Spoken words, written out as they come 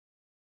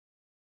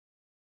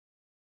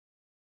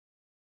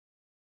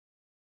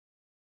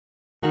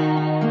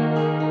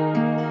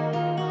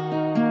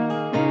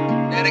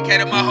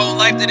Dedicated my whole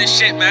life to this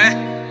shit, man.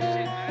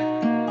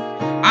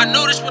 I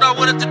knew this what I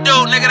wanted to do,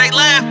 nigga. They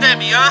laughed at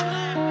me, huh?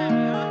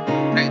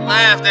 They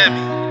laughed at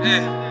me,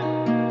 yeah.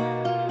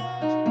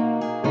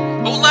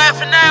 Who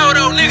laughing now,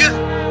 though, nigga?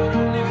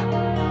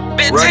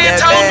 Been 10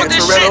 toes with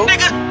this shit,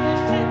 nigga.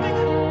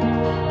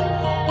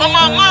 On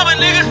my mama,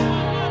 nigga.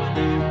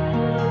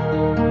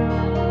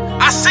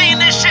 I seen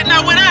this shit and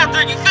I went after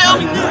it, you feel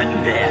me? I'm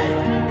not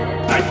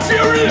mad. I'm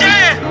serious.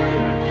 Yeah.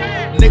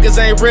 Niggas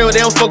ain't real,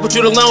 they don't fuck with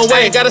you the long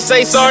way. Gotta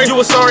say sorry, you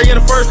was sorry in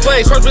the first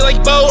place. Trust me like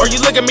you bold, or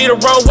you look at me the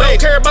wrong way.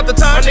 Don't care about the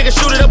time, niggas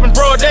shoot it up in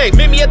broad day.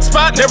 Meet me at the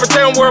spot, never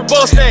tell them where a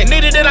boss stay.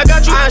 Needed it, I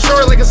got you, I ain't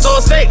sure like a soul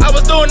state. I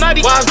was doing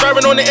 90 while I was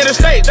driving on the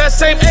interstate. That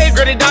same age,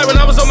 girl, they died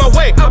when I was on my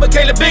way. I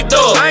became the big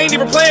dog, I ain't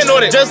even playing on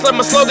it. Just like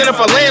my slogan, if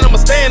I land,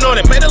 I'ma stand on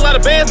it. Made a lot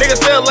of bands,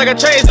 niggas felt like I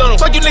changed on them.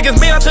 Fuck you niggas,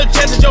 man, I took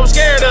chances, yo, was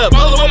scared of.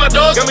 All of my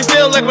dogs got me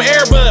feeling like my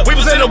airbud. We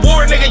was in the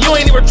war, nigga, you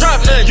ain't even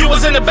dropped nothing. You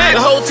was in the back,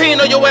 the whole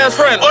team know your ass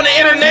front. On the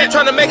internet,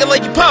 trying to make it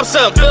like you pop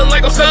something. Feeling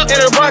like I'm stuck in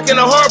a rock in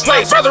a hard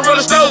place. Brother on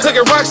the stove,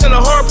 cooking rocks in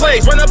a hard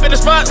place. Run up in the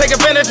spot, take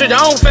advantage of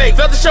your own fate.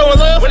 Felt the showing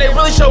love when they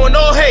really showing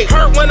all hate.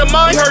 Hurt one of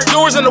mine, hurt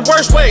yours in the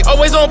worst way.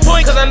 Always on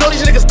point, cause I know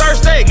these niggas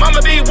thirsty. Mama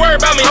be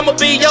worried about me, I'ma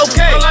be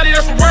okay. A lot of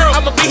that's for world,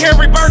 I'ma be here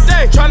every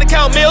birthday. Trying to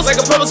count meals like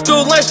a public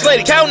school lunch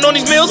lady. Counting on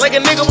these meals like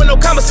a nigga with no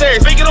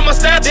commissary. Speaking on my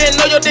stats, didn't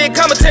know you did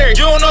commentary.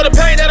 You don't know the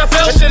pain that I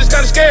felt, that shit is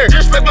kinda scary.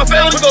 Disrespect my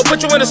family, we gon'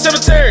 put you in a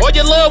cemetery. All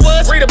your love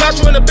was, read about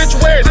you in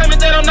obituaries.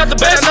 Claiming that I'm not the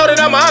best, I know that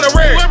I'm an honorary.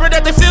 Whoever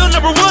that they feel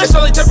number one, it's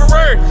only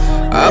temporary.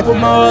 I put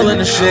my all in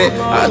the shit,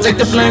 I take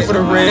the blame for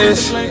the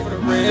risk.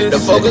 The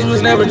focus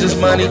was never just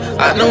money,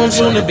 I know I'm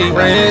soon to be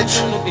rich.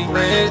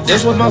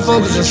 This was my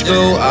focus in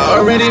school, I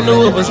already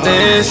knew it was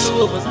this.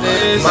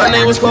 My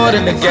name was called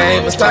in the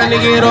game, it's time to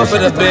get off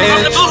of the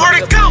bench.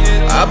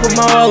 I put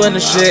my all in the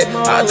shit,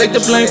 I take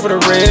the blame for the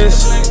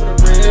risk.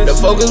 The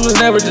focus was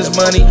never just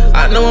money,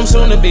 I know I'm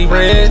soon to be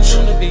rich.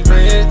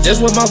 This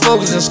was my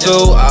focus in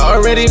school, I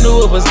already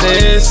knew it was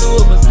this.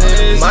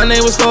 My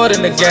name was called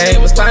in the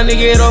game, it's time to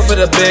get off of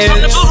the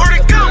bench.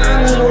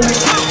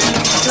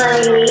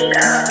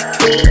 MoneyMeeco.